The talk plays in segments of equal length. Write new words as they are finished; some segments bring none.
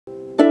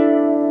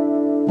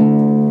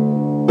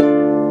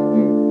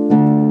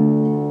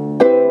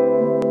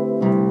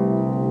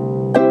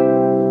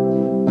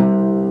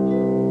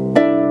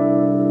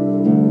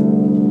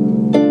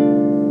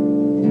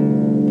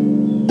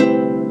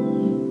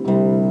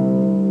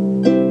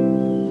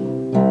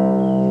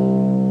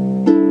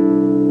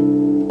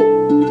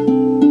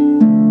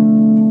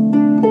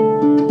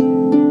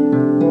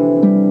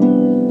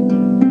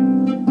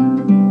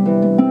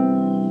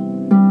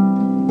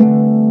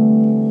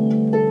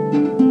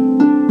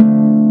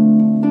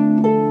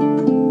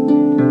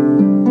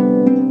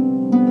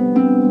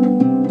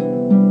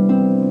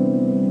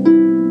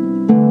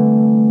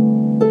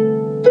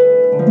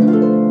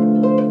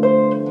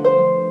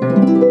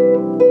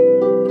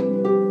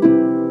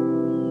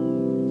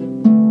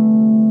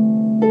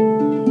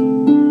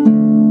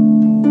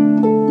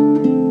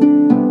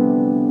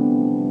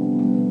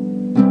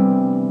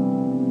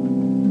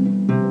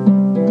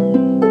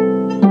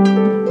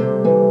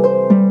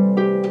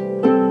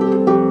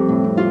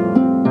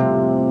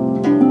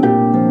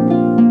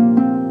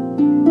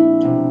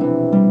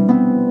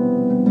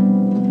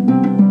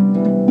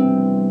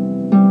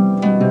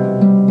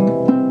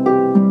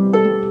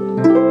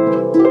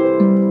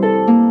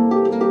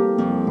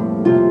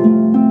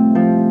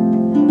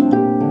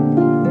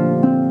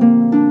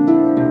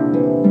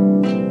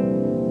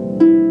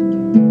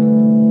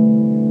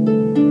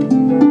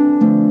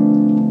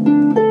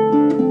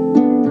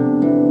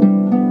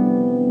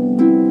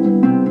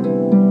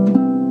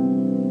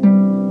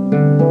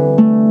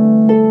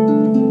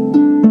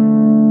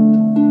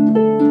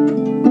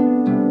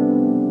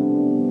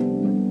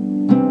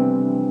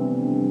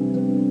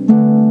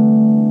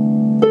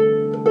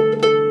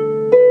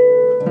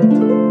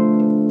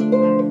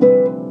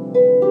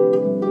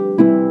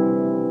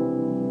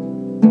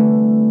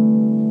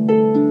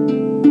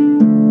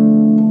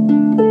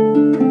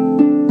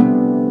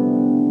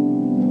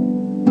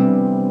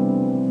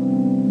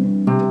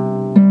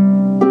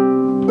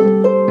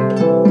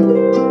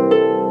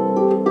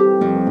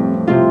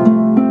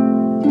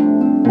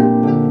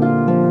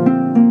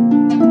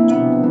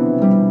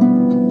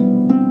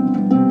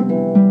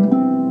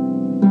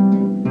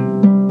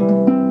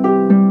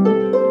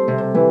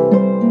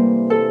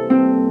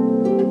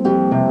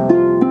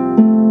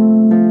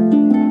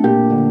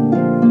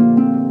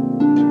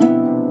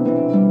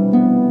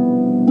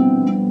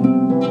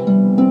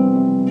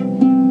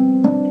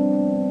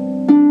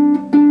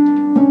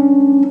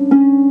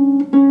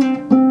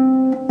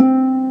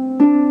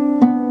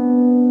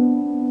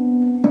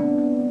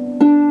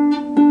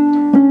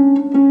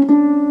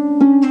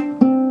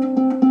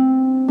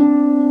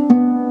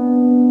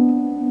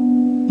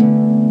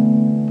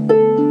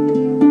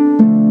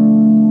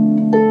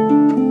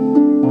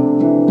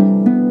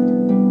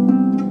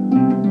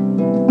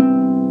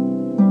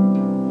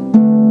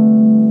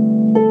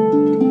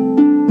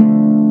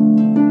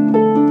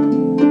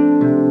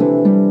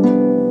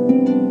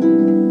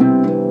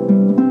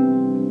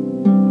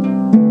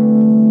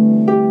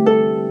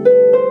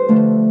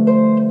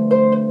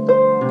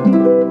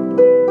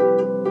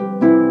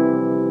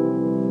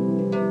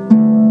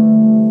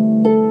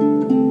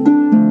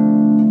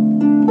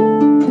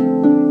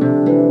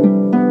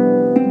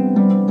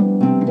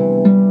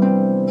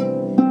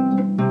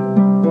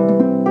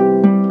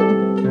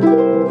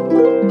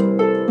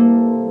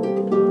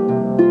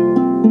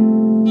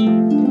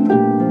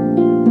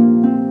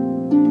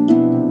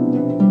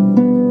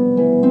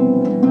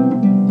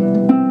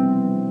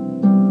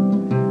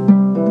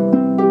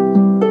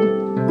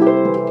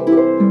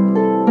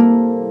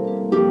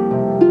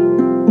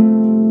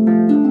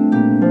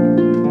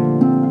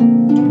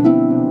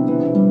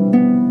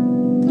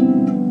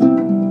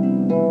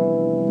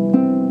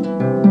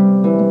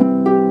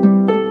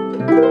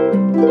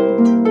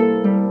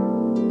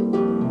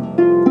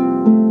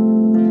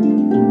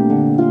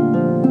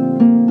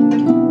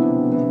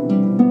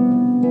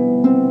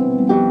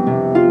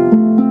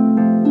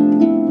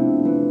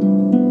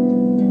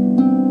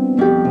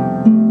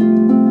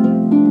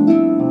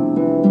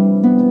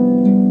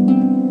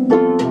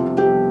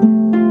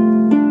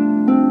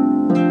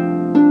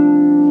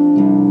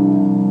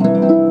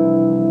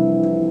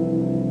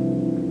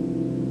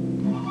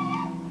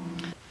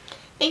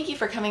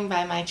coming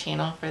by my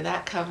channel for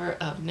that cover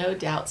of No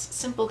Doubt's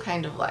Simple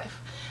Kind of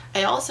Life.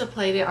 I also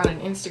played it on an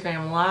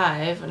Instagram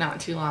Live not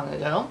too long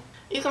ago.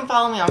 You can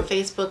follow me on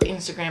Facebook,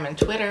 Instagram, and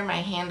Twitter.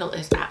 My handle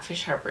is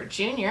 @Fischarper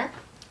Jr.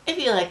 If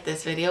you like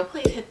this video,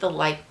 please hit the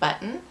like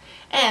button,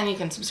 and you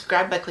can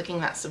subscribe by clicking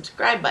that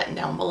subscribe button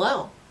down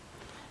below.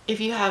 If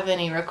you have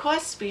any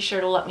requests, be sure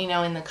to let me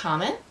know in the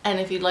comment, and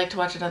if you'd like to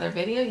watch another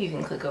video, you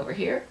can click over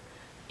here.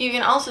 You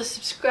can also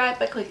subscribe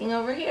by clicking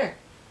over here.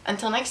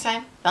 Until next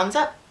time, thumbs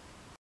up!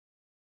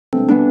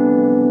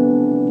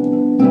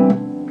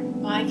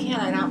 Why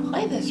can't I not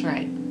play this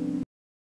right?